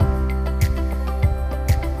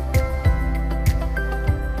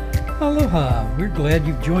Aloha! We're glad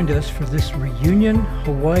you've joined us for this Reunion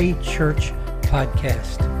Hawaii Church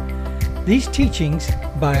podcast. These teachings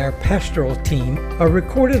by our pastoral team are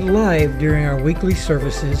recorded live during our weekly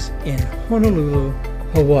services in Honolulu,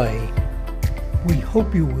 Hawaii. We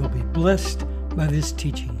hope you will be blessed by this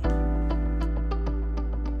teaching.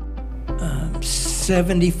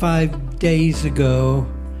 75 days ago,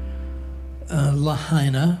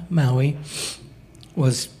 Lahaina, Maui,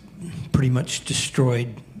 was pretty much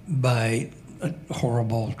destroyed by a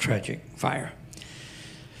horrible, tragic fire.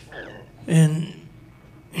 And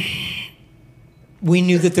we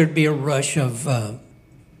knew that there'd be a rush of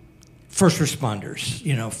first responders,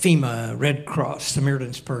 FEMA, Red Cross,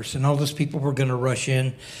 Samaritan's Purse, and all those people were going to rush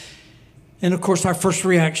in. And of course, our first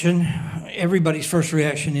reaction, everybody's first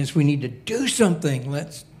reaction is we need to do something.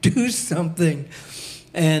 Let's do something.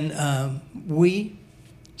 And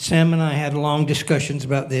Sam and I had long discussions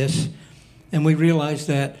about this, and we realized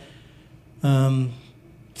that FEMA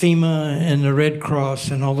and the Red Cross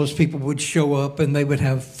and all those people would show up and they would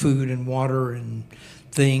have food and water and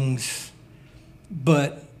things.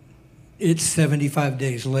 But it's 75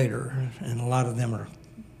 days later, and a lot of them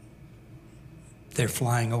they're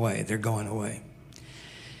flying away, they're going away.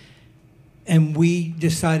 And we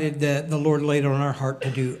decided that the Lord laid on our heart to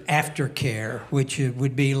do aftercare, which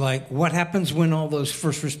would be like, what happens when all those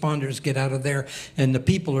first responders get out of there and the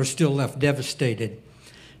people are still left devastated?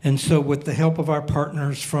 And so with the help of our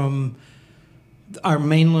partners from our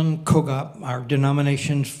mainland Kogop, our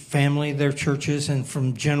denomination family, their churches, and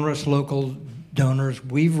from generous local donors,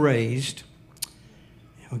 we've raised,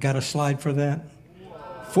 we got a slide for that?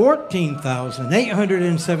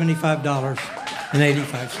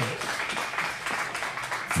 $14,875.85.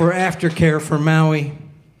 For aftercare for Maui.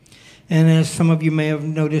 And as some of you may have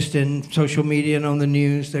noticed in social media and on the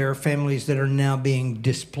news, there are families that are now being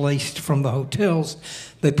displaced from the hotels.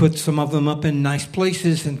 They put some of them up in nice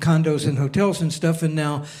places and condos and hotels and stuff, and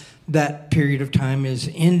now that period of time is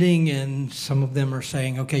ending, and some of them are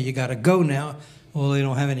saying, okay, you got to go now. Well, they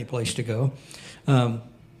don't have any place to go.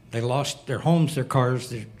 They lost their homes, their cars,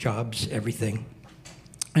 their jobs, everything.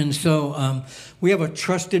 And so we have a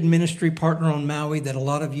trusted ministry partner on Maui that a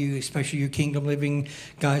lot of you, especially you Kingdom Living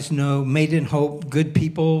guys, know. Made in Hope, good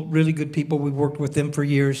people, really good people. We've worked with them for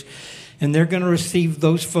years. And they're going to receive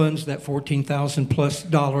those funds, that $14,000 plus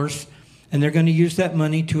dollars, and they're going to use that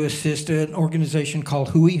money to assist an organization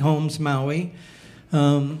called Hui Homes Maui.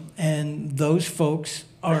 And those folks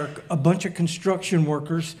are a bunch of construction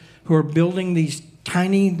workers who are building these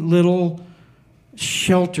tiny little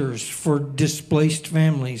shelters for displaced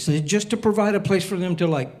families, just to provide a place for them to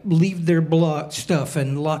leave their stuff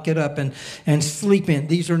and lock it up and sleep in.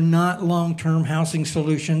 These are not long-term housing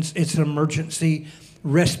solutions. It's an emergency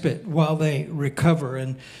respite while they recover.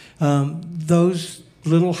 And those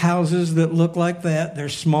little houses that look like that, they're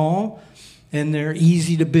small and they're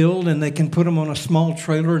easy to build, and they can put them on a small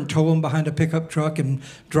trailer and tow them behind a pickup truck and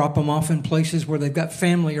drop them off in places where they've got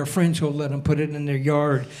family or friends who will let them put it in their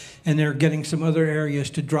yard. And they're getting some other areas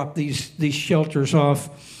to drop these shelters off.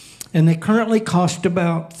 And they currently cost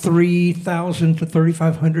about $3,000 to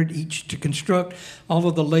 $3,500 each to construct. All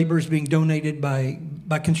of the labor is being donated by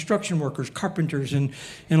construction workers, carpenters, and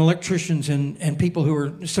electricians, and people who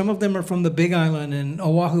are, some of them are from the Big Island and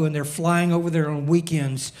Oahu, and they're flying over there on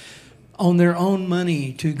weekends on their own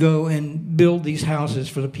money to go and build these houses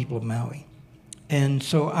for the people of Maui. And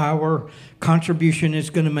so our contribution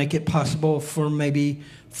is going to make it possible for maybe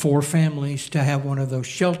 4 families to have one of those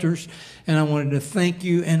shelters. And I wanted to thank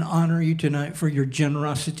you and honor you tonight for your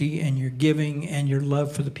generosity and your giving and your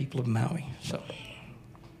love for the people of Maui. So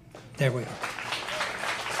there we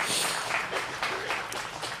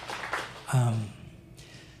are.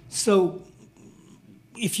 So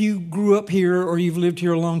if you grew up here or you've lived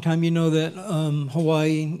here a long time, you know that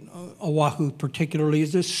Hawaii, Oahu particularly,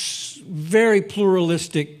 is this very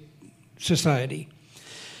pluralistic society.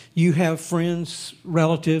 You have friends,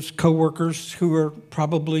 relatives, coworkers who are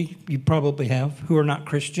you probably have, who are not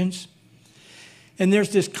Christians. And there's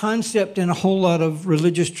this concept in a whole lot of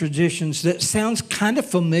religious traditions that sounds kind of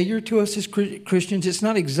familiar to us as Christians. It's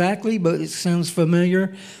not exactly, but it sounds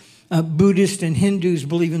familiar. Buddhists and Hindus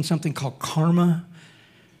believe in something called karma.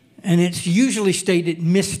 And it's usually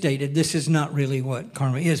misstated. This is not really what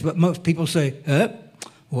karma is. But most people say,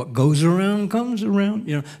 what goes around comes around.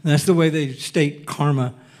 That's the way they state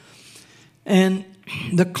karma. And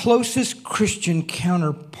the closest Christian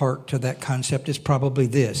counterpart to that concept is probably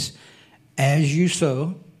this: as you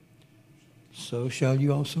sow, so shall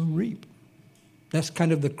you also reap. That's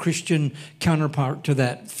kind of the Christian counterpart to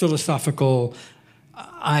that philosophical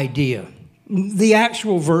idea. The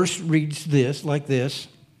actual verse reads like this: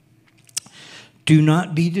 Do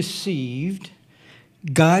not be deceived.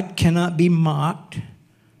 God cannot be mocked.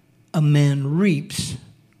 A man reaps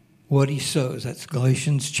what he sows. That's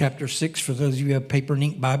Galatians chapter 6. For those of you who have paper and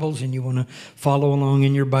ink Bibles and you want to follow along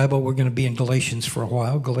in your Bible, we're going to be in Galatians for a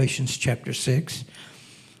while. Galatians chapter 6.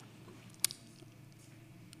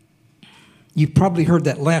 You've probably heard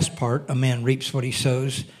that last part, a man reaps what he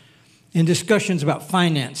sows, in discussions about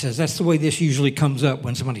finances. That's the way this usually comes up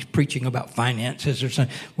when somebody's preaching about finances or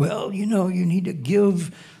something. Well, you need to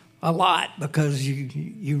give a lot because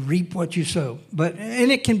you reap what you sow.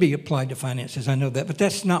 And it can be applied to finances, I know that, but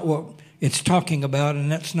that's not what it's talking about,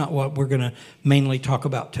 and that's not what we're going to mainly talk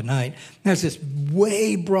about tonight. That's this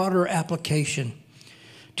way broader application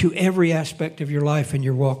to every aspect of your life and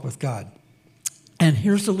your walk with God. And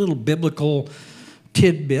here's a little biblical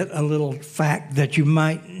tidbit, a little fact that you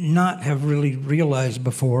might not have really realized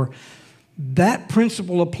before. That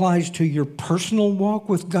principle applies to your personal walk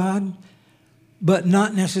with God, but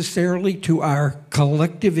not necessarily to our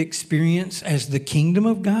collective experience as the kingdom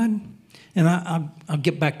of God. And I'll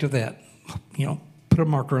get back to that. Put a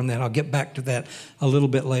marker on that. I'll get back to that a little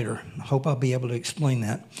bit later. I hope I'll be able to explain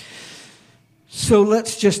that. So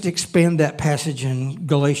let's just expand that passage in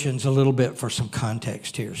Galatians a little bit for some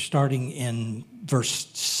context here, starting in verse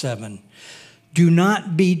 7. Do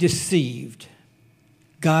not be deceived.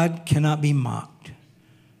 God cannot be mocked.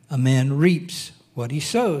 A man reaps what he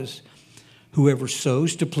sows. Whoever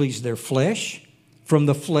sows to please their flesh, from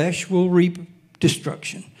the flesh will reap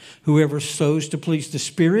destruction. Whoever sows to please the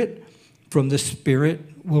Spirit, from the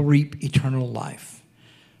Spirit will reap eternal life.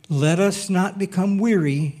 Let us not become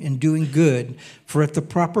weary in doing good, for at the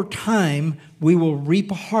proper time we will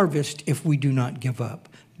reap a harvest if we do not give up.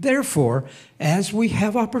 Therefore, as we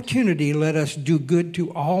have opportunity, let us do good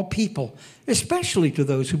to all people, especially to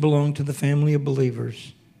those who belong to the family of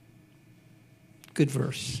believers. Good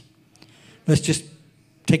verse. Let's just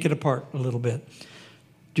take it apart a little bit.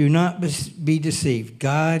 Do not be deceived.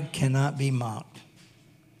 God cannot be mocked.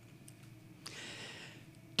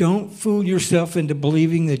 Don't fool yourself into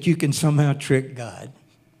believing that you can somehow trick God.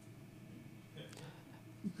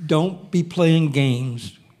 Don't be playing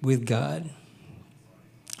games with God.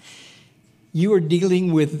 You are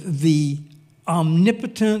dealing with the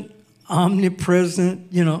omnipotent,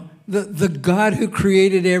 omnipresent, the God who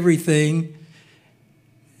created everything.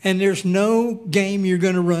 And there's no game you're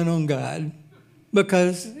going to run on God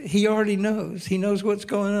because he already knows. He knows what's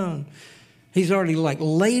going on. He's already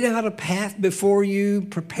laid out a path before you,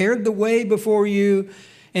 prepared the way before you.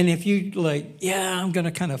 And if you I'm going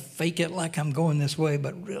to kind of fake it like I'm going this way,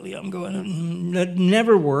 but really I'm going, that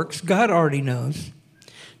never works. God already knows.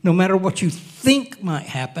 No matter what you think might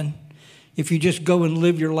happen, if you just go and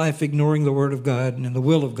live your life ignoring the Word of God and the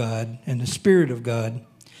will of God and the Spirit of God,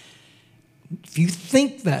 if you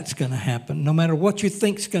think that's going to happen, no matter what you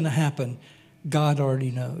think's going to happen, God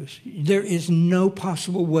already knows. There is no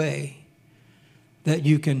possible way that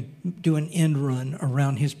you can do an end run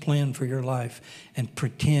around his plan for your life and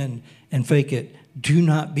pretend and fake it. Do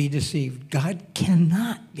not be deceived. God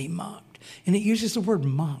cannot be mocked. And it uses the word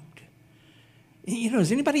mocked.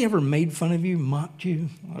 Has anybody ever made fun of you, mocked you?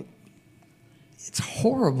 It's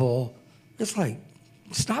horrible. It's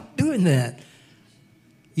stop doing that.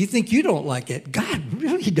 You think you don't like it. God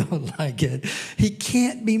really don't like it. He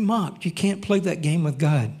can't be mocked. You can't play that game with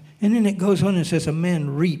God. And then it goes on and says, a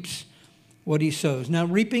man reaps what he sows. Now,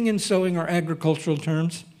 reaping and sowing are agricultural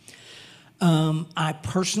terms. I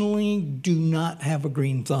personally do not have a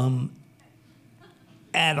green thumb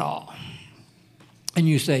at all. And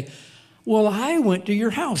you say, well, I went to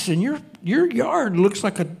your house and your yard looks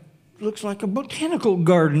like a botanical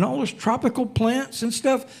garden, all those tropical plants and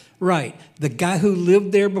stuff. Right. The guy who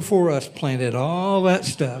lived there before us planted all that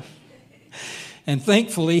stuff. And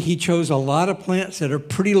thankfully, he chose a lot of plants that are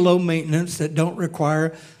pretty low maintenance, that don't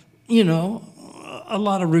require a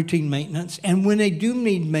lot of routine maintenance. And when they do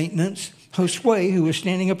need maintenance, Josue, who was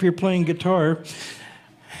standing up here playing guitar,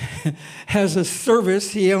 has a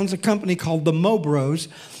service. He owns a company called the Mobros.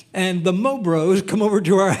 And the Mobros come over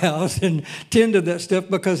to our house and tend to that stuff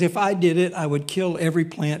because if I did it, I would kill every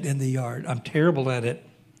plant in the yard. I'm terrible at it.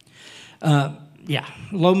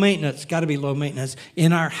 Low maintenance, got to be low maintenance.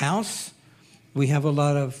 In our house, we have a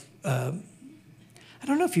lot of I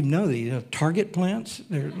don't know if you know these, Target plants.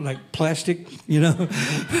 They're like plastic, we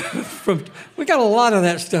got a lot of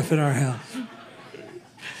that stuff in our house.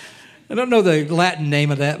 I don't know the Latin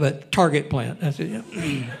name of that, but Target plant. That's it,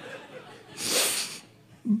 yeah.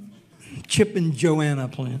 Chip and Joanna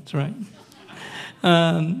plants, right?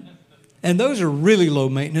 And those are really low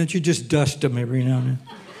maintenance. You just dust them every now and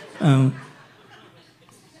then.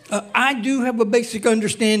 I do have a basic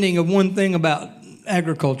understanding of one thing about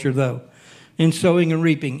agriculture, though, in sowing and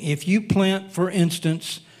reaping. If you plant, for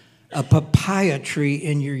instance, a papaya tree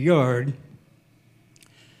in your yard,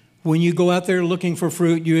 when you go out there looking for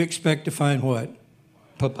fruit, you expect to find what?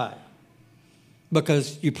 Papaya.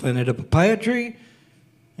 Because you planted a papaya tree,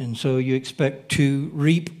 and so you expect to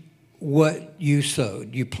reap what you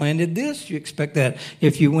sowed. You planted this, you expect that.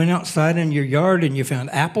 If you went outside in your yard and you found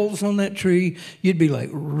apples on that tree, you'd be like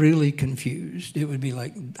really confused. It would be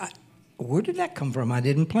like, where did that come from? I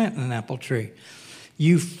didn't plant an apple tree.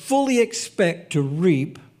 You fully expect to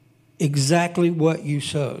reap exactly what you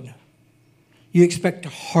sowed. You expect to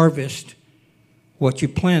harvest what you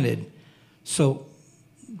planted. So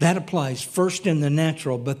that applies first in the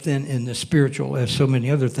natural, but then in the spiritual, as so many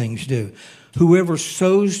other things do. Whoever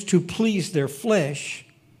sows to please their flesh,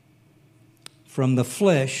 from the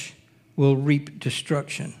flesh will reap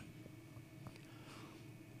destruction.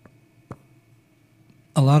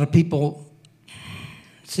 A lot of people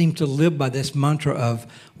seem to live by this mantra of,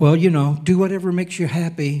 well, you know, do whatever makes you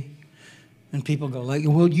happy. And people go like,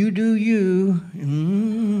 well, you do you.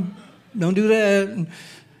 Don't do that.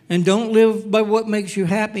 And don't live by what makes you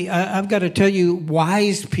happy. I've got to tell you,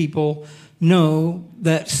 wise people know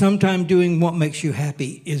that sometimes doing what makes you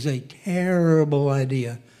happy is a terrible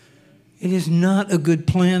idea. It is not a good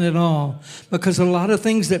plan at all, because a lot of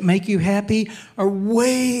things that make you happy are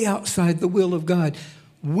way outside the will of God.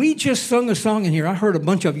 We just sung a song in here. I heard a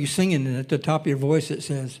bunch of you singing at the top of your voice that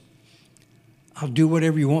says, I'll do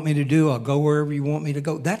whatever you want me to do. I'll go wherever you want me to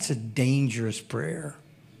go. That's a dangerous prayer.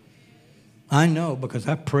 I know, because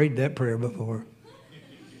I prayed that prayer before.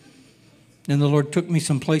 And the Lord took me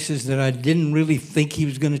some places that I didn't really think he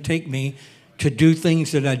was going to take me, to do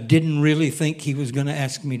things that I didn't really think he was going to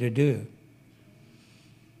ask me to do.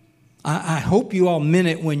 I hope you all meant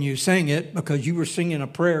it when you sang it, because you were singing a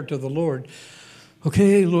prayer to the Lord.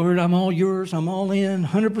 Okay, Lord, I'm all yours. I'm all in,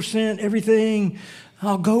 100%, everything.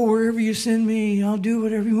 I'll go wherever you send me. I'll do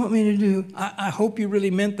whatever you want me to do. I hope you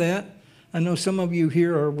really meant that. I know some of you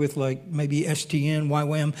here are with like maybe STN,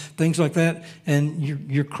 YWAM, things like that, and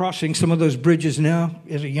you're crossing some of those bridges now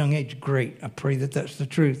at a young age. Great. I pray that that's the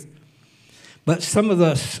truth. But some of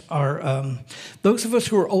us are, those of us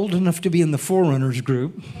who are old enough to be in the Forerunners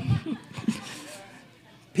group,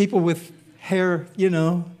 people with hair, you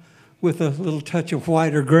know, with a little touch of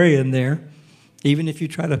white or gray in there, even if you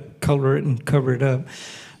try to color it and cover it up.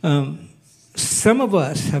 Some of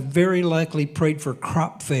us have very likely prayed for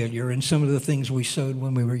crop failure in some of the things we sowed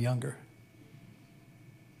when we were younger.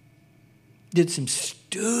 Did some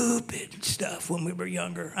stupid stuff when we were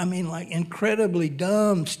younger. I mean, like incredibly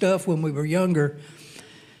dumb stuff when we were younger.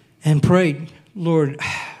 And prayed, Lord,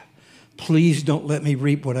 please don't let me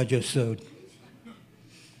reap what I just sowed.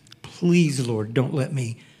 Please, Lord, don't let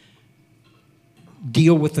me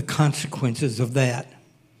deal with the consequences of that.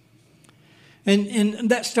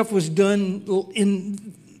 And that stuff was done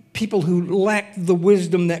in people who lacked the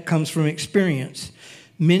wisdom that comes from experience.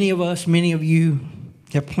 Many of us, many of you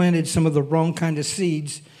have planted some of the wrong kind of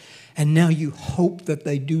seeds, and now you hope that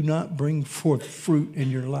they do not bring forth fruit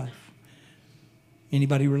in your life.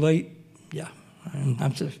 Anybody relate? Yeah.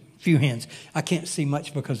 I'm just a few hands. I can't see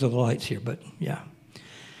much because of the lights here, but yeah.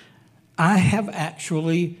 I have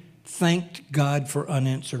actually thanked God for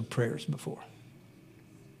unanswered prayers before.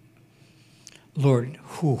 Lord,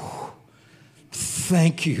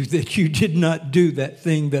 thank you that you did not do that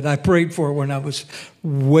thing that I prayed for when I was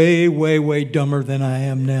way, way, way dumber than I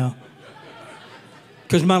am now.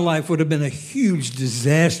 Because my life would have been a huge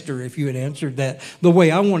disaster if you had answered that the way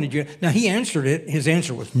I wanted you. Now, he answered it. His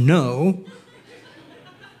answer was no.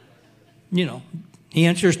 You know, he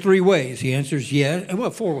answers 3 ways. He answers yes.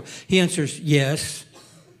 Well, 4. He answers yes,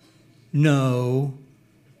 no,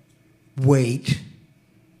 wait,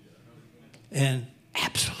 and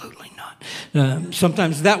absolutely not.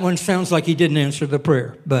 Sometimes that one sounds like he didn't answer the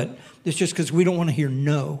prayer, but it's just because we don't want to hear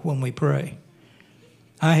no when we pray.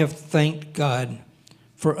 I have thanked God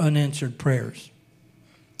for unanswered prayers.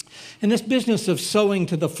 In this business of sowing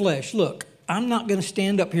to the flesh, look, I'm not going to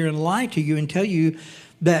stand up here and lie to you and tell you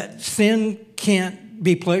that sin can't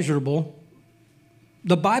be pleasurable.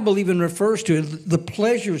 The Bible even refers to the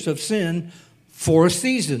pleasures of sin for a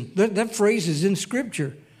season. That phrase is in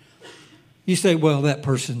Scripture. You say, well, that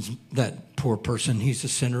poor person, he's a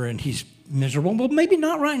sinner and he's miserable. Well, maybe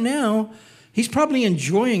not right now. He's probably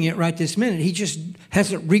enjoying it right this minute. He just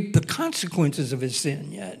hasn't reaped the consequences of his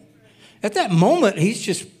sin yet. At that moment, he's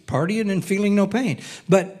just partying and feeling no pain.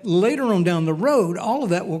 But later on down the road, all of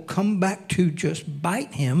that will come back to just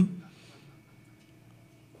bite him.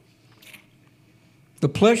 The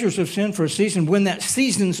pleasures of sin for a season. When that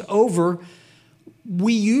season's over,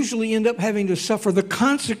 we usually end up having to suffer the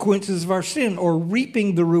consequences of our sin or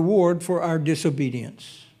reaping the reward for our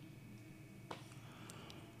disobedience.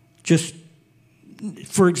 Just,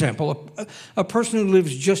 for example, a person who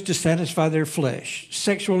lives just to satisfy their flesh,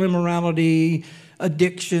 sexual immorality,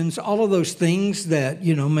 addictions, all of those things that,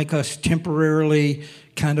 make us temporarily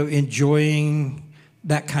kind of enjoying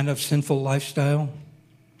that kind of sinful lifestyle.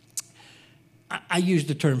 I use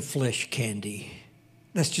the term flesh candy.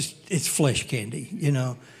 It's flesh candy,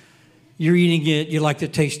 You're eating it, you like the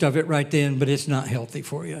taste of it right then, but it's not healthy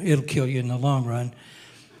for you. It'll kill you in the long run.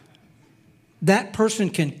 That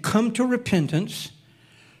person can come to repentance,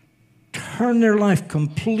 turn their life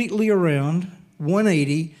completely around,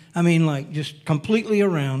 180, just completely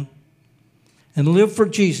around, and live for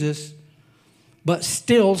Jesus, but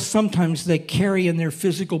still sometimes they carry in their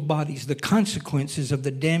physical bodies the consequences of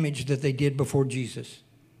the damage that they did before Jesus.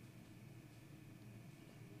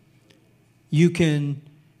 You can,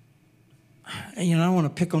 I don't want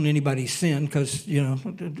to pick on anybody's sin because,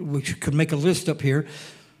 we could make a list up here.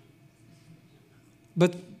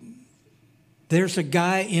 But there's a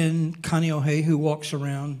guy in Kaneohe who walks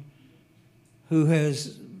around who has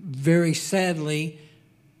very sadly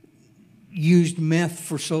used meth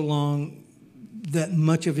for so long that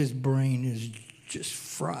much of his brain is just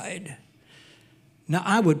fried. Now,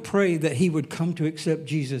 I would pray that he would come to accept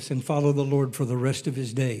Jesus and follow the Lord for the rest of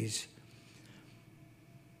his days.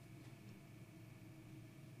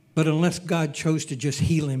 But unless God chose to just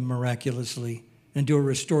heal him miraculously and do a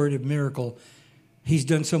restorative miracle, he's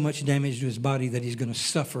done so much damage to his body that he's going to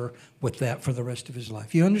suffer with that for the rest of his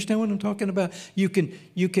life. You understand what I'm talking about? You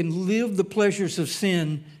can live the pleasures of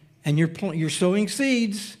sin, and you're sowing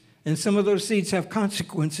seeds, and some of those seeds have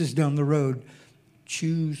consequences down the road.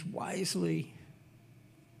 Choose wisely.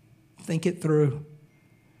 Think it through.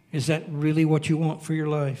 Is that really what you want for your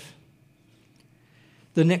life?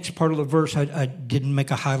 The next part of the verse, I didn't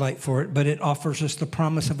make a highlight for it, but it offers us the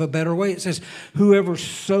promise of a better way. It says, whoever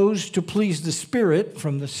sows to please the Spirit,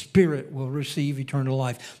 from the Spirit will receive eternal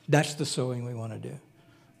life. That's the sowing we want to do.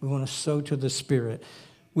 We want to sow to the Spirit.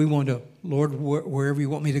 We want to, Lord, wherever you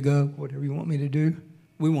want me to go, whatever you want me to do,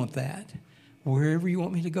 we want that. Wherever you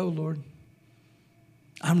want me to go, Lord.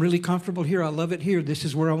 I'm really comfortable here. I love it here. This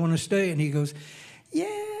is where I want to stay. And he goes,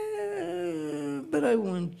 yeah, but I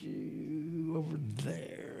want you over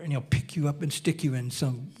there. And he'll pick you up and stick you in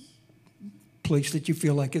some place that you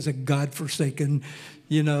feel like is a God-forsaken,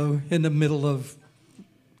 in the middle of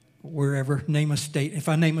wherever. Name a state. If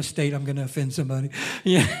I name a state, I'm going to offend somebody.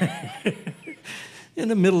 Yeah. In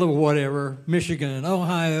the middle of whatever, Michigan,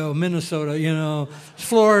 Ohio, Minnesota,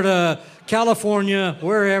 Florida, California,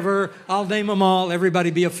 wherever. I'll name them all. Everybody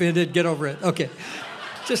be offended. Get over it. Okay.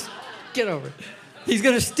 Just get over it. He's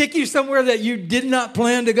going to stick you somewhere that you did not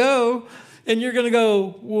plan to go, and you're going to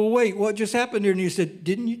go, well, wait, what just happened here? And you said,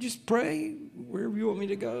 didn't you just pray? Wherever you want me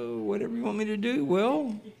to go, whatever you want me to do.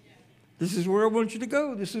 Well, this is where I want you to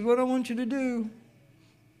go. This is what I want you to do.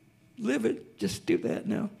 Live it. Just do that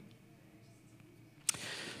now.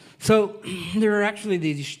 So there are actually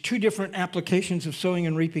these two different applications of sowing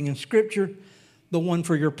and reaping in Scripture, the one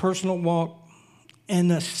for your personal walk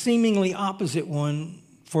and the seemingly opposite one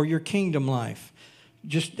for your kingdom life.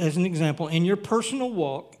 Just as an example, in your personal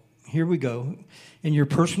walk, here we go, in your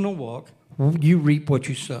personal walk, you reap what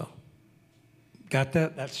you sow. Got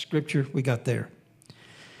that? That's Scripture we got there.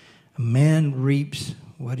 A man reaps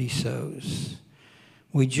what he sows.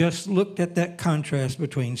 We just looked at that contrast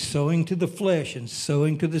between sowing to the flesh and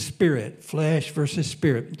sowing to the spirit, flesh versus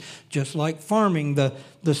spirit. Just like farming,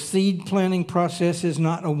 the seed planting process is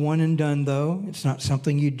not a one and done, though. It's not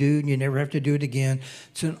something you do and you never have to do it again.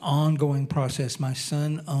 It's an ongoing process. My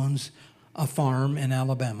son owns a farm in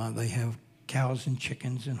Alabama. They have cows and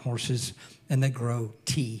chickens and horses, and they grow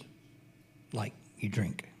tea like you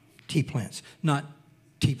drink. Tea plants, not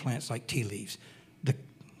tea plants like tea leaves.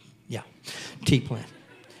 Tea plant.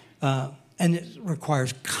 And it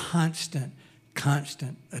requires constant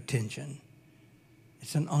attention.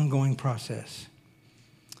 It's an ongoing process.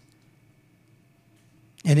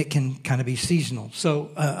 And it can kind of be seasonal.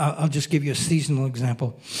 So I'll just give you a seasonal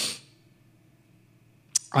example.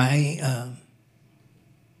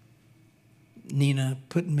 Nina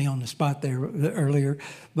put me on the spot there earlier,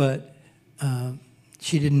 but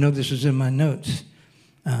she didn't know this was in my notes.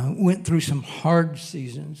 Went through some hard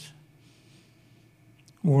seasons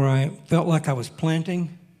where I felt like I was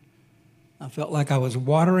planting, I felt like I was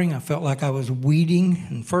watering, I felt like I was weeding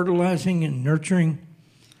and fertilizing and nurturing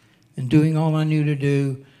and doing all I knew to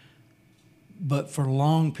do. But for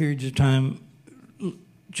long periods of time,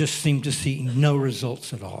 just seemed to see no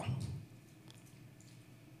results at all.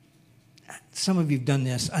 Some of you have done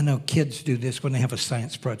this. I know kids do this when they have a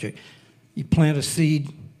science project. You plant a seed,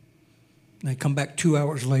 and they come back 2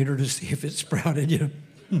 hours later to see if it sprouted.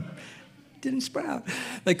 Didn't sprout.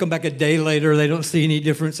 They come back a day later, they don't see any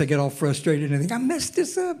difference. They get all frustrated and they think, I messed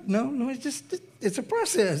this up. No, it's a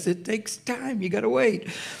process. It takes time. You got to wait.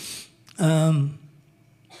 But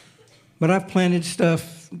I've planted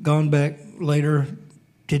stuff, gone back later,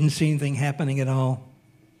 didn't see anything happening at all.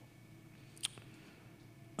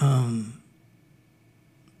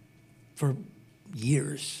 For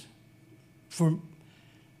years, for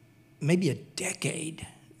maybe a decade,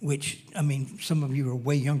 which, I mean, some of you are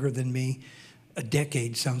way younger than me. A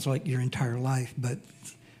decade sounds like your entire life, but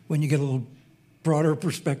when you get a little broader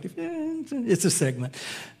perspective, it's a segment.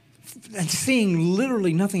 And seeing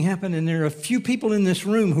literally nothing happen, and there are a few people in this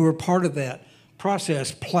room who are part of that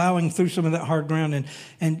process, plowing through some of that hard ground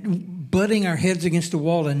and butting our heads against the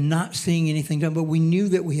wall and not seeing anything done. But we knew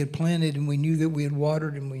that we had planted, and we knew that we had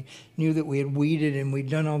watered, and we knew that we had weeded, and we'd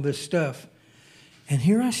done all this stuff. And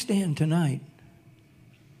here I stand tonight,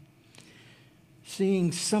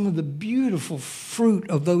 seeing some of the beautiful fruit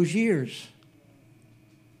of those years.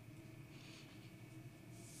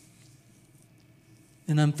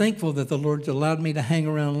 And I'm thankful that the Lord's allowed me to hang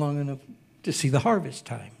around long enough to see the harvest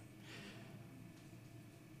time.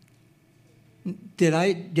 Did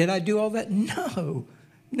I do all that? No,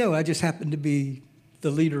 I just happened to be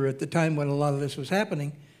the leader at the time when a lot of this was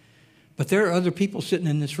happening. But there are other people sitting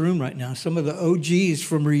in this room right now, some of the OGs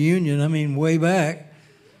from Reunion, I mean, way back,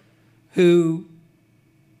 who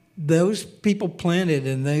those people planted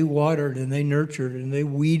and they watered and they nurtured and they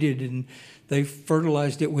weeded and they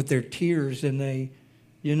fertilized it with their tears and they,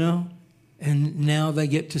 and now they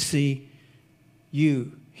get to see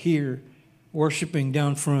you here worshiping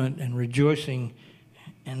down front and rejoicing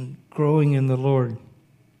and growing in the Lord.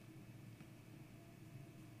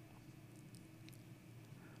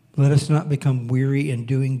 Let us not become weary in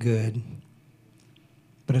doing good,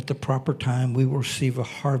 but at the proper time we will receive a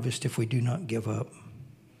harvest if we do not give up.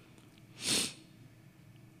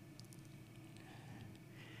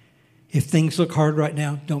 If things look hard right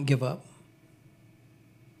now, don't give up.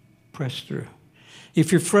 Press through.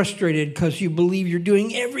 If you're frustrated because you believe you're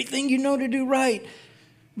doing everything you know to do right,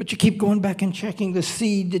 but you keep going back and checking the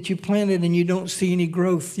seed that you planted and you don't see any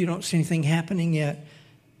growth, you don't see anything happening yet,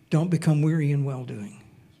 don't become weary in well-doing.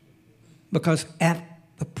 Because at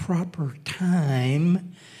the proper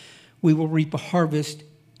time, we will reap a harvest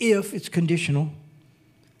if it's conditional,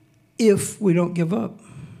 if we don't give up.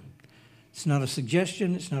 It's not a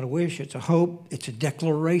suggestion, it's not a wish, it's a hope, it's a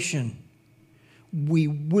declaration. We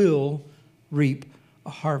will reap a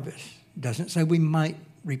harvest. It doesn't say we might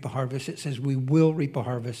reap a harvest, it says we will reap a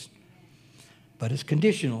harvest. But it's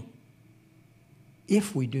conditional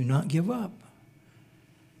if we do not give up.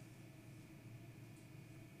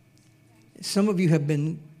 Some of you have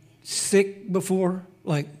been sick before,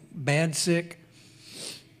 like bad sick,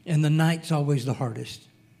 and the night's always the hardest,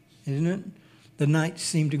 isn't it? The nights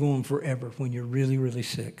seem to go on forever when you're really, really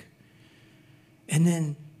sick. And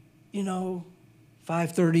then,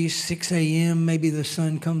 5:30, 6 a.m., maybe the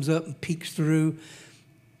sun comes up and peeks through. And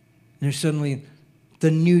there's suddenly the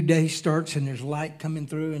new day starts and there's light coming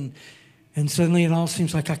through and suddenly it all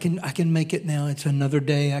seems like I can make it now. It's another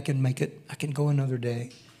day. I can make it. I can go another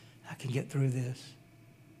day. I can get through this.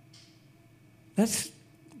 That's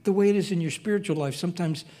the way it is in your spiritual life.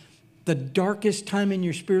 Sometimes the darkest time in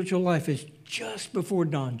your spiritual life is just before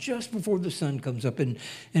dawn, just before the sun comes up and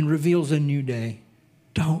reveals a new day.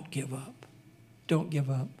 Don't give up. Don't give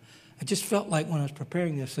up. I just felt like when I was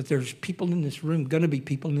preparing this that there's people in this room, going to be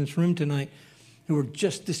people in this room tonight who are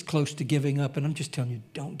just this close to giving up. And I'm just telling you,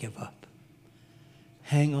 don't give up.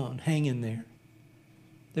 Hang on. Hang in there.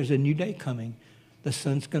 There's a new day coming. The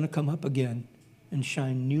sun's going to come up again and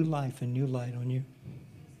shine new life and new light on you.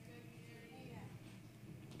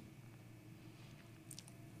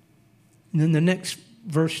 And then the next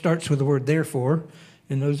verse starts with the word therefore.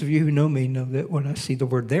 And those of you who know me know that when I see the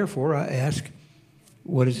word therefore, I ask,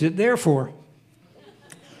 what is it there for?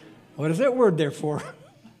 What is that word there for?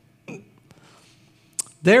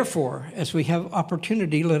 Therefore, as we have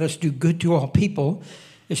opportunity, let us do good to all people,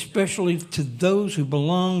 especially to those who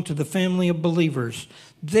belong to the family of believers.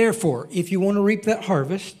 Therefore, if you want to reap that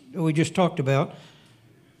harvest that we just talked about,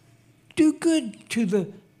 do good to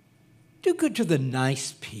the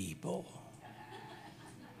nice people.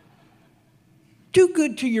 Do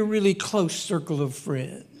good to your really close circle of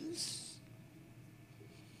friends.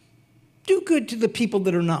 Do good to the people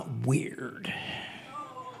that are not weird.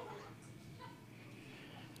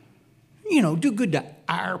 Do good to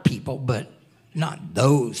our people, but not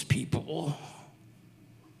those people.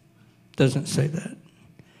 Doesn't say that.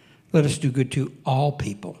 Let us do good to all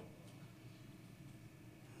people.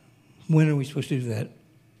 When are we supposed to do that?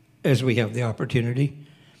 As we have the opportunity.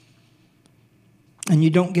 And you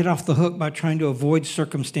don't get off the hook by trying to avoid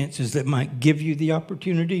circumstances that might give you the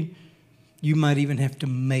opportunity. You might even have to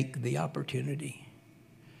make the opportunity.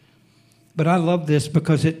 But I love this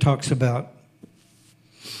because it talks about,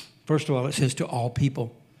 first of all, it says to all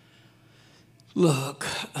people. Look,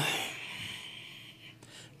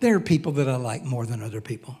 there are people that I like more than other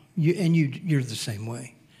people. You're the same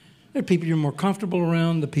way. There are people you're more comfortable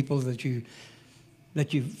around, the people that you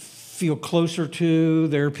feel closer to.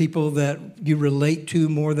 There are people that you relate to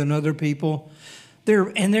more than other people.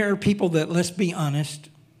 There are people that, let's be honest,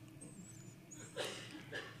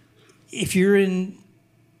 if you're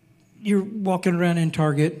walking around in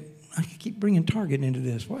Target, I keep bringing Target into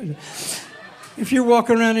this. Why is it? If you're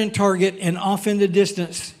walking around in Target and off in the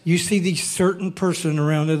distance, you see these certain person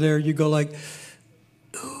around there, you go like,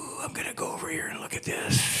 ooh, I'm going to go over here and look at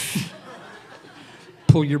this.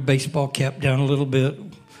 Pull your baseball cap down a little bit,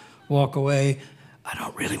 walk away. I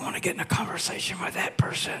don't really want to get in a conversation with that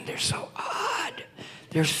person. They're so odd.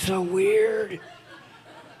 They're so weird.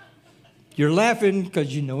 You're laughing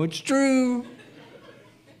because you know it's true.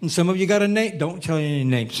 And some of you got a name. Don't tell you any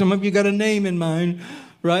names. Some of you got a name in mind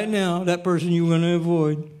right now, that person you want to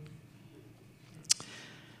avoid.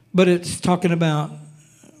 But it's talking about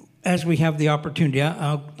as we have the opportunity.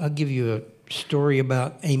 I'll give you a story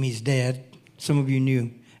about Amy's dad. Some of you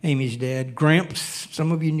knew Amy's dad. Gramps.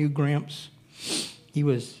 Some of you knew Gramps. He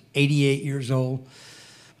was 88 years old.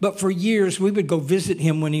 But for years, we would go visit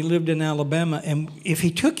him when he lived in Alabama. And if he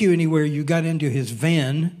took you anywhere, you got into his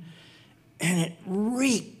van, and it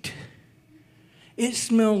reeked. It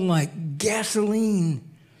smelled like gasoline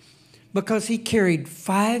because he carried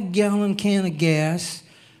 5-gallon can of gas,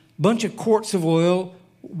 bunch of quarts of oil,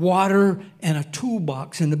 water, and a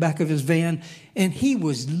toolbox in the back of his van. And he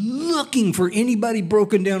was looking for anybody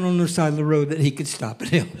broken down on the side of the road that he could stop and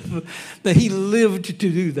help. That he lived to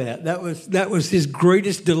do that. That was his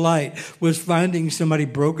greatest delight, was finding somebody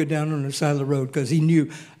broken down on the side of the road, because he knew,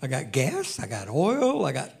 I got gas, I got oil,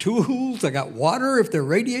 I got tools, I got water. If their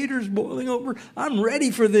radiator's boiling over, I'm ready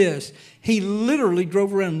for this. He literally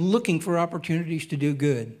drove around looking for opportunities to do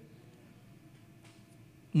good.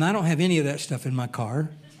 And I don't have any of that stuff in my car.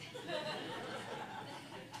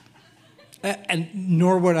 And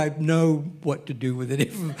nor would I know what to do with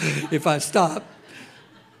it if I stop.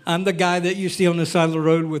 I'm the guy that you see on the side of the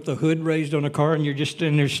road with the hood raised on a car, and you're just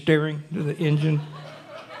standing there staring to the engine.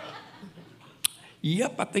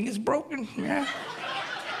 Yep, I think it's broken. Yeah.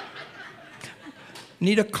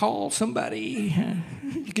 Need to call somebody.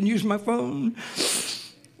 You can use my phone.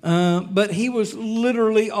 But he was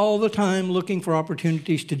literally all the time looking for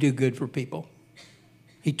opportunities to do good for people.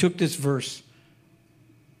 He took this verse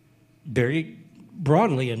very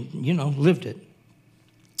broadly and, lived it.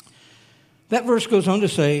 That verse goes on to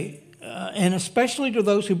say, and especially to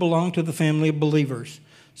those who belong to the family of believers.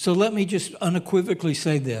 So let me just unequivocally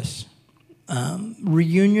say this.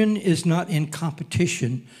 Reunion is not in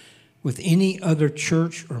competition with any other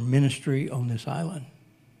church or ministry on this island.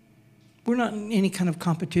 We're not in any kind of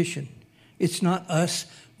competition. It's not us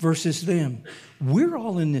versus them. We're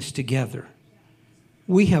all in this together.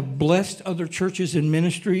 We have blessed other churches and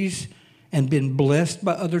ministries and been blessed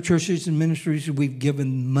by other churches and ministries. We've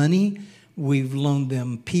given money. We've loaned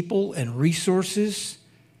them people and resources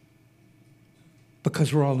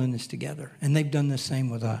because we're all in this together. And they've done the same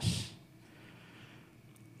with us.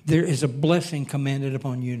 There is a blessing commanded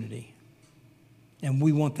upon unity. And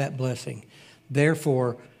we want that blessing.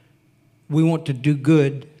 Therefore, we want to do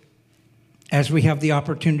good as we have the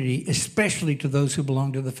opportunity, especially to those who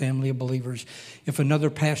belong to the family of believers. If another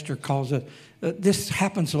pastor calls this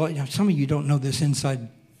happens a lot. Some of you don't know this inside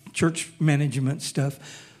church management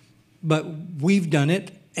stuff, but we've done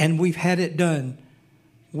it and we've had it done.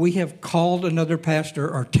 We have called another pastor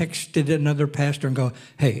or texted another pastor and go,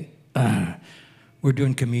 hey, we're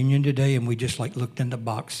doing communion today, and we just looked in the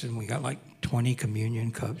box and we got 20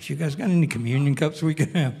 communion cups. You guys got any communion cups we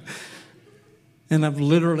can have? And I've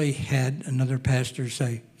literally had another pastor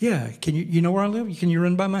say, yeah, can you know where I live? Can you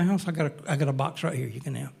run by my house? I got a box right here you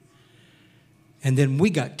can have. And then we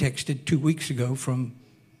got texted 2 weeks ago from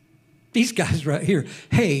these guys right here.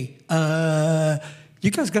 Hey,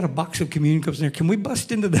 you guys got a box of communion cups in there. Can we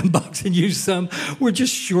bust into that box and use some? We're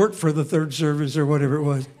just short for the third service or whatever it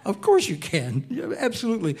was. Of course you can. Yeah,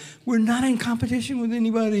 absolutely. We're not in competition with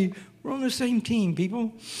anybody. We're on the same team,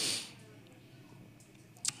 people.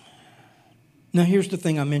 Now, here's the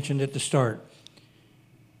thing I mentioned at the start.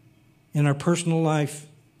 In our personal life,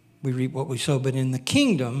 we reap what we sow. But in the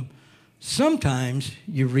kingdom, sometimes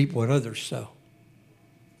you reap what others sow.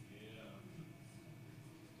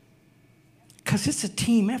 Because it's a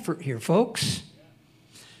team effort here, folks.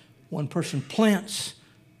 One person plants,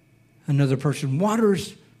 another person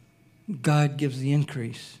waters, God gives the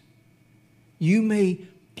increase. You may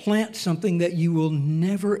plant something that you will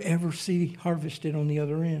never, ever see harvested on the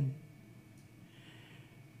other end.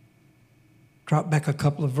 Drop back a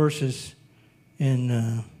couple of verses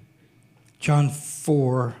in John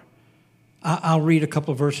 4. I'll read a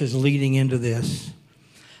couple of verses leading into this.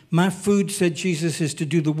 My food, said Jesus, is to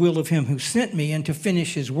do the will of him who sent me and to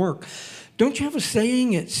finish his work. Don't you have a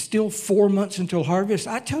saying, it's still 4 months until harvest?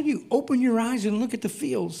 I tell you, open your eyes and look at the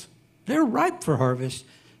fields. They're ripe for harvest.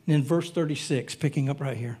 And in verse 36, picking up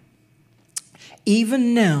right here.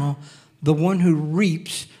 Even now, the one who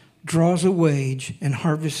reaps draws a wage and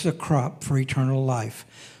harvests a crop for eternal life,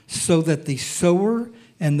 so that the sower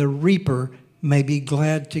and the reaper may be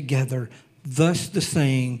glad together. Thus the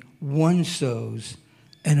saying, one sows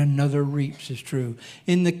and another reaps, is true.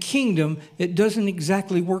 In the kingdom, it doesn't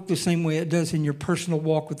exactly work the same way it does in your personal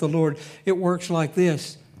walk with the Lord. It works like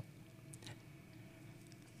this.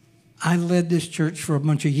 I led this church for a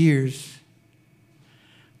bunch of years,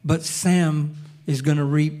 but Sam is going to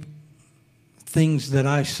reap things that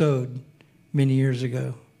I sowed many years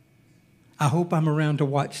ago. I hope I'm around to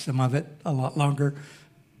watch some of it a lot longer.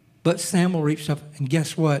 But Sam will reap stuff, and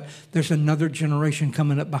guess what? There's another generation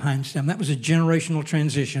coming up behind Sam. That was a generational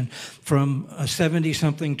transition from a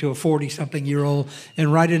 70-something to a 40-something-year-old.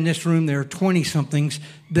 And right in this room, there are 20-somethings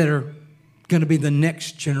that are going to be the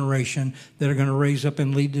next generation that are going to raise up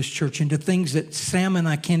and lead this church into things that Sam and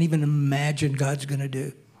I can't even imagine God's going to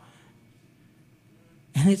do.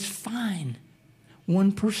 And it's fine.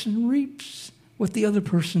 One person reaps what the other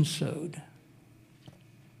person sowed.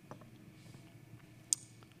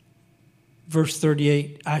 Verse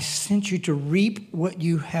 38, I sent you to reap what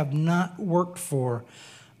you have not worked for.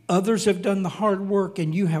 Others have done the hard work,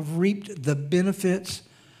 and you have reaped the benefits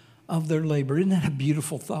of their labor. Isn't that a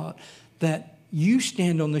beautiful thought? That you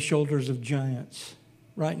stand on the shoulders of giants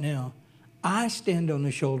right now. I stand on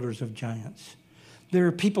the shoulders of giants. There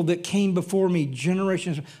are people that came before me,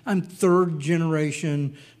 generations. I'm third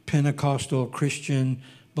generation Pentecostal Christian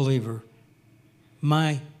believer.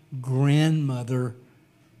 My grandmother,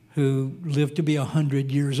 who lived to be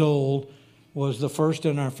 100 years old, was the first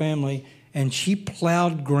in our family, and she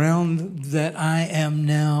plowed ground that I am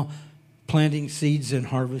now planting seeds and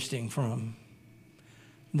harvesting from.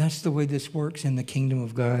 That's the way this works in the kingdom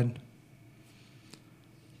of God.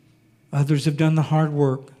 Others have done the hard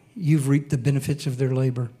work. You've reaped the benefits of their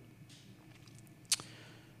labor.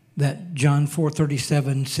 That John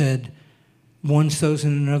 4:37 said, one sows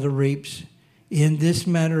and another reaps. In this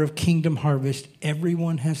matter of kingdom harvest,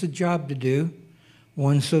 everyone has a job to do.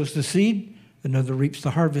 One sows the seed, another reaps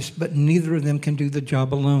the harvest, but neither of them can do the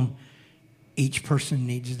job alone. Each person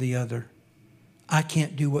needs the other. I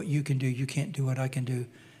can't do what you can do. You can't do what I can do.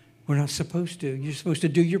 We're not supposed to. You're supposed to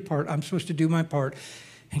do your part. I'm supposed to do my part.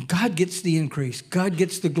 And God gets the increase. God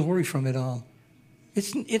gets the glory from it all.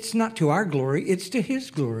 It's not to our glory. It's to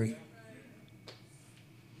his glory.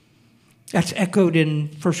 That's echoed in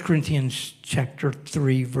 1 Corinthians chapter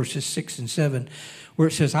 3, verses 6 and 7, where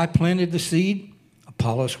it says, I planted the seed,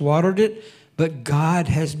 Apollos watered it, but God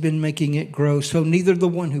has been making it grow. So neither the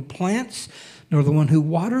one who plants nor the one who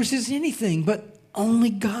waters is anything, but only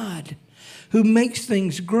God who makes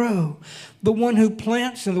things grow. The one who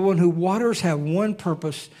plants and the one who waters have one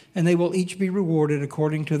purpose, and they will each be rewarded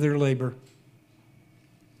according to their labor.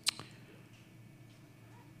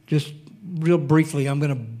 Just real briefly, I'm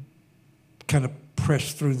going to kind of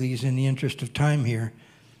press through these in the interest of time here.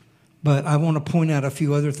 But I want to point out a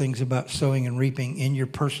few other things about sowing and reaping in your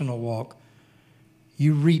personal walk.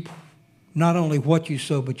 You reap not only what you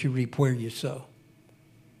sow, but you reap where you sow.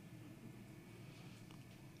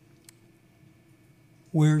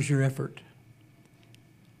 Where's your effort?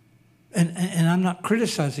 And I'm not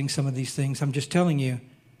criticizing some of these things. I'm just telling you,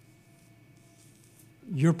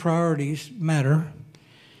 your priorities matter.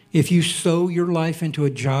 If you sow your life into a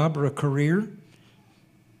job or a career,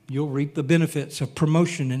 you'll reap the benefits of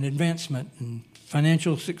promotion and advancement and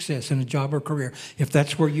financial success in a job or career. If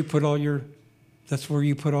that's where you put all your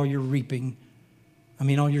reaping,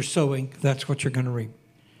 all your sowing, that's what you're going to reap.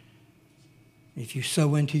 If you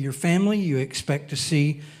sow into your family, you expect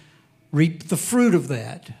to reap the fruit of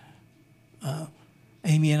that.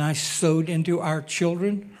 Amy and I sowed into our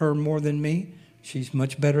children, her more than me. She's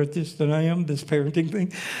much better at this than I am, this parenting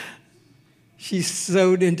thing. She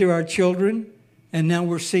sowed into our children, And now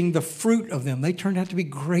we're seeing the fruit of them. They turned out to be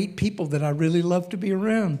great people that I really love to be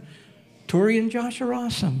around. Tori and Josh are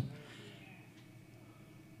awesome.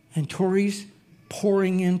 And Tori's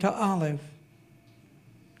pouring into Olive,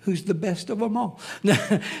 who's the best of them all.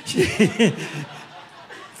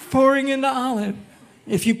 Pouring into Olive.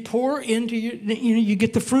 If you pour into you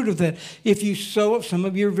get the fruit of that. If you sow, some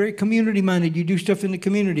of you are very community-minded, you do stuff in the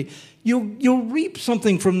community, you'll reap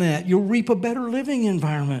something from that. You'll reap a better living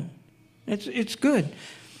environment. It's good.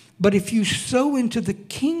 But if you sow into the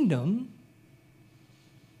kingdom,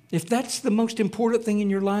 if that's the most important thing in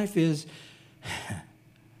your life is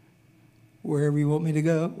wherever you want me to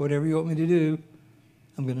go, whatever you want me to do,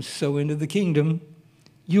 I'm going to sow into the kingdom,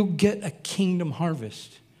 you'll get a kingdom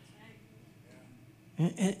harvest.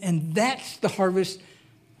 And that's the harvest.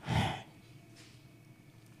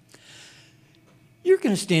 You're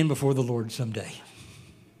going to stand before the Lord someday.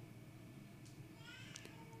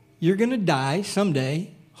 You're going to die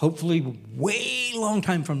someday, hopefully way long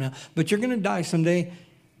time from now, but you're going to die someday,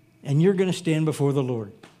 and you're going to stand before the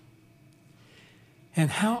Lord. And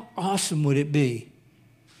how awesome would it be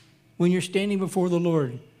when you're standing before the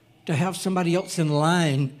Lord to have somebody else in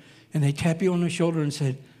line and they tap you on the shoulder and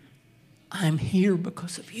say, I'm here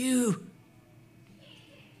because of you.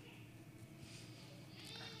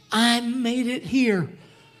 I made it here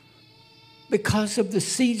because of the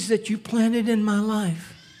seeds that you planted in my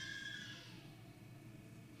life.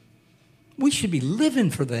 We should be living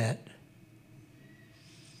for that.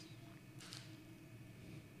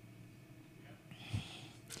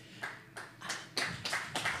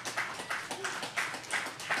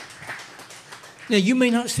 Now, you may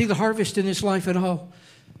not see the harvest in this life at all.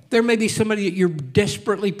 There may be somebody that you're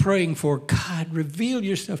desperately praying for. God, reveal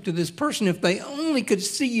yourself to this person. If they only could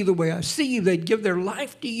see you the way I see you, they'd give their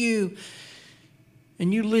life to you.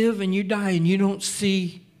 And you live and you die and you don't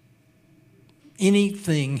see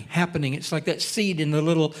anything happening. It's like that seed in the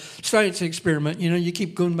little science experiment. You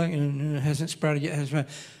keep going back and it hasn't sprouted yet.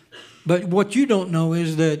 But what you don't know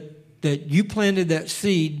is that you planted that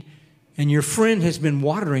seed and your friend has been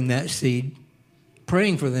watering that seed,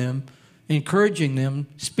 praying for them, encouraging them,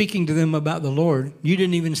 speaking to them about the Lord. You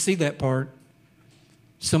didn't even see that part.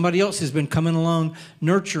 Somebody else has been coming along,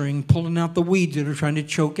 nurturing, pulling out the weeds that are trying to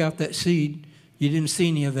choke out that seed. You didn't see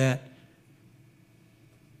any of that.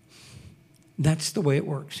 That's the way it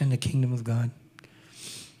works in the kingdom of God.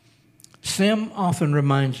 Sam often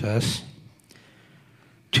reminds us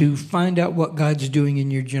to find out what God's doing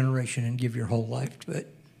in your generation and give your whole life to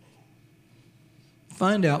it.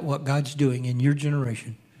 Find out what God's doing in your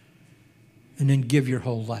generation and then give your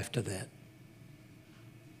whole life to that.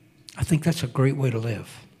 I think that's a great way to live.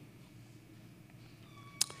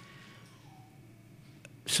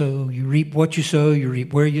 So you reap what you sow, you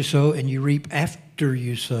reap where you sow, and you reap after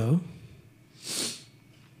you sow.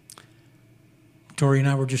 Tori and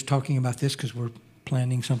I were just talking about this because we're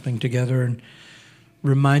planning something together and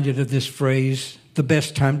reminded of this phrase, the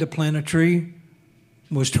best time to plant a tree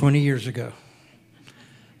was 20 years ago.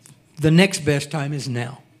 The next best time is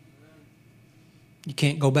now. You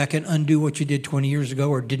can't go back and undo what you did 20 years ago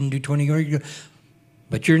or didn't do 20 years ago,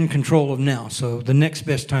 but you're in control of now. So the next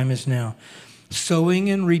best time is now. Sowing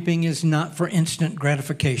and reaping is not for instant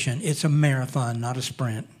gratification. It's a marathon, not a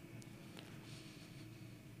sprint.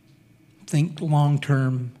 Think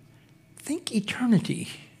long-term. Think eternity.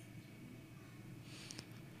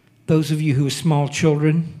 Those of you who have small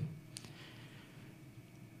children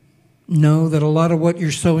know that a lot of what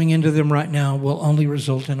you're sowing into them right now will only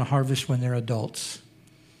result in a harvest when they're adults.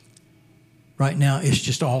 Right now, it's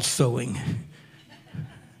just all sowing.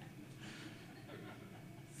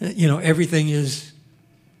 Everything is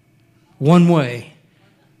one way,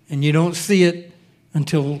 and you don't see it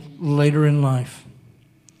until later in life.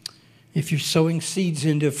 If you're sowing seeds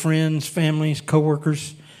into friends, families,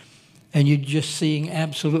 coworkers, and you're just seeing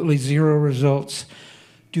absolutely zero results,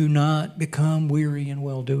 do not become weary in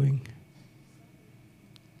well-doing.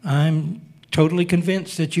 I'm totally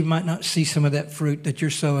convinced that you might not see some of that fruit that you're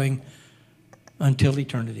sowing until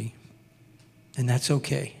eternity. And that's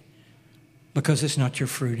okay, because it's not your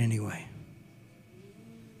fruit anyway.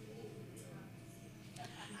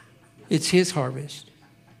 It's His harvest.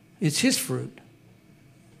 It's His fruit.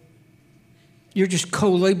 You're just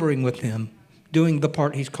co-laboring with Him, doing the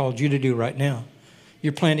part He's called you to do right now.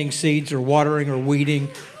 You're planting seeds or watering or weeding.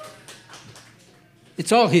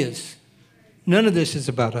 It's all His. None of this is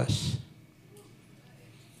about us.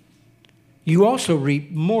 You also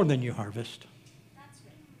reap more than you harvest.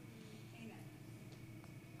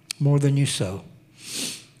 More than you sow.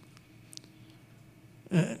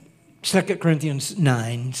 2 Corinthians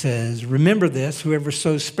 9 says, remember this, whoever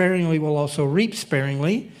sows sparingly will also reap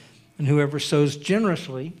sparingly, and whoever sows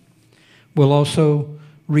generously will also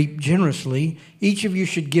reap generously. Each of you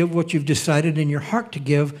should give what you've decided in your heart to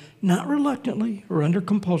give, not reluctantly or under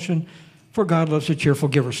compulsion, for God loves a cheerful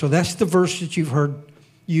giver. So that's the verse that you've heard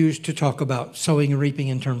used to talk about sowing and reaping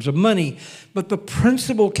in terms of money. But the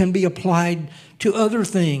principle can be applied to other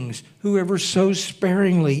things. Whoever sows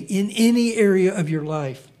sparingly in any area of your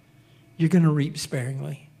life, you're going to reap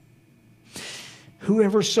sparingly.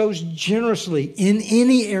 Whoever sows generously in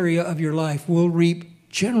any area of your life will reap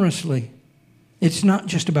generously. It's not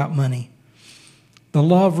just about money. The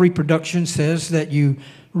law of reproduction says that you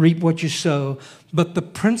reap what you sow, but the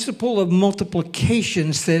principle of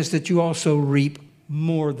multiplication says that you also reap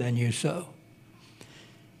more than you sow.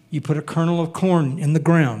 You put a kernel of corn in the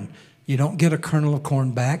ground. You don't get a kernel of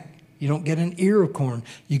corn back. You don't get an ear of corn.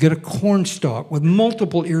 You get a corn stalk with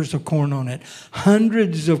multiple ears of corn on it,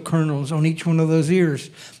 hundreds of kernels on each one of those ears.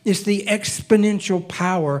 It's the exponential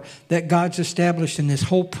power that God's established in this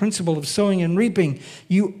whole principle of sowing and reaping.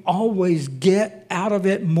 You always get out of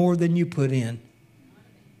it more than you put in.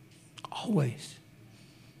 Always.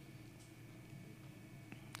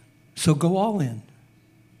 So go all in.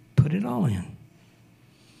 Put it all in.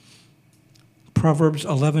 Proverbs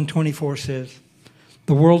 11:24 says,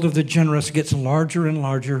 the world of the generous gets larger and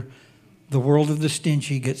larger. The world of the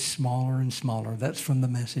stingy gets smaller and smaller. That's from the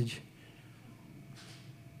Message.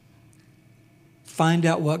 Find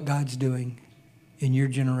out what God's doing in your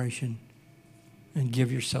generation and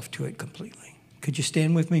give yourself to it completely. Could you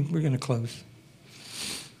stand with me? We're going to close.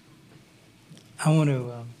 I want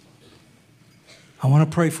to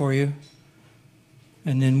pray for you,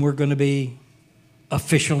 and then we're going to be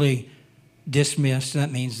officially dismissed.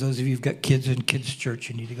 That means those of you who've got kids in kids' church,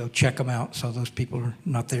 you need to go check them out so those people are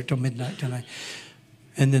not there till midnight tonight.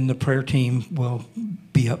 And then the prayer team will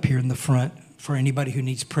be up here in the front for anybody who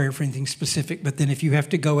needs prayer for anything specific. But then if you have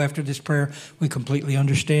to go after this prayer, we completely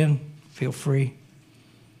understand. Feel free.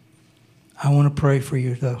 I want to pray for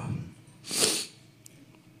you, though.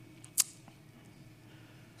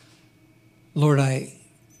 Lord, I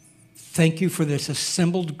thank you for this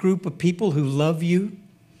assembled group of people who love you.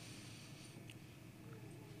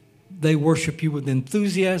 They worship you with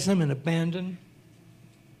enthusiasm and abandon.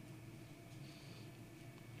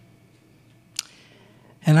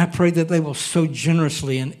 And I pray that they will sow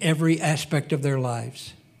generously in every aspect of their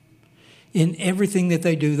lives. In everything that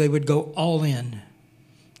they do, they would go all in,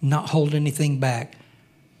 not hold anything back,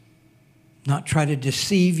 not try to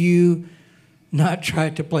deceive you, not try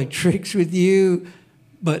to play tricks with you,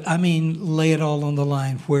 but I mean, lay it all on the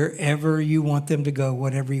line wherever you want them to go,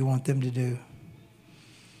 whatever you want them to do.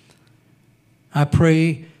 I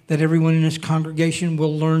pray that everyone in this congregation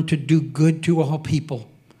will learn to do good to all people,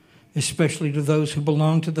 especially to those who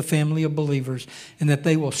belong to the family of believers, and that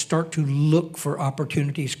they will start to look for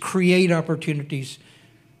opportunities, create opportunities.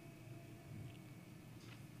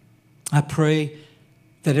 I pray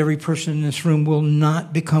that every person in this room will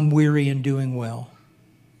not become weary in doing well,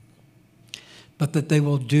 but that they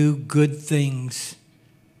will do good things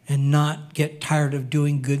and not get tired of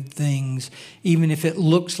doing good things, even if it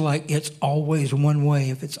looks like it's always one way,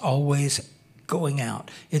 if it's always going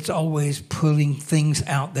out, it's always pulling things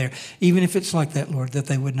out there. Even if it's like that, Lord, that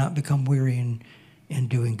they would not become weary in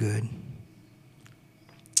doing good.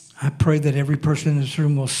 I pray that every person in this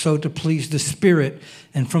room will sow to please the Spirit,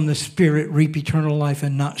 and from the Spirit reap eternal life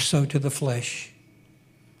and not sow to the flesh.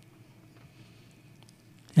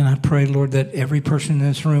 And I pray, Lord, that every person in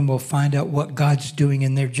this room will find out what God's doing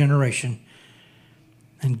in their generation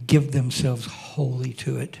and give themselves wholly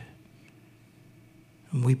to it.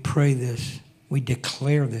 And we pray this, we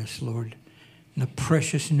declare this, Lord, in the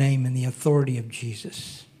precious name and the authority of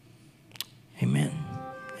Jesus. Amen.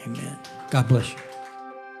 Amen. God bless you.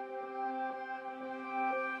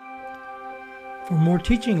 For more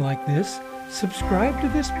teaching like this, subscribe to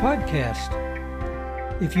this podcast.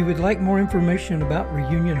 If you would like more information about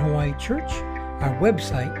Reunion Hawaii Church, our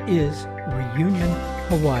website is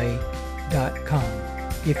reunionhawaii.com.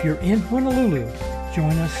 If you're in Honolulu,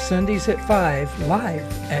 join us Sundays at 5 live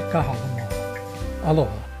at Kahala Mall.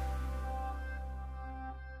 Aloha.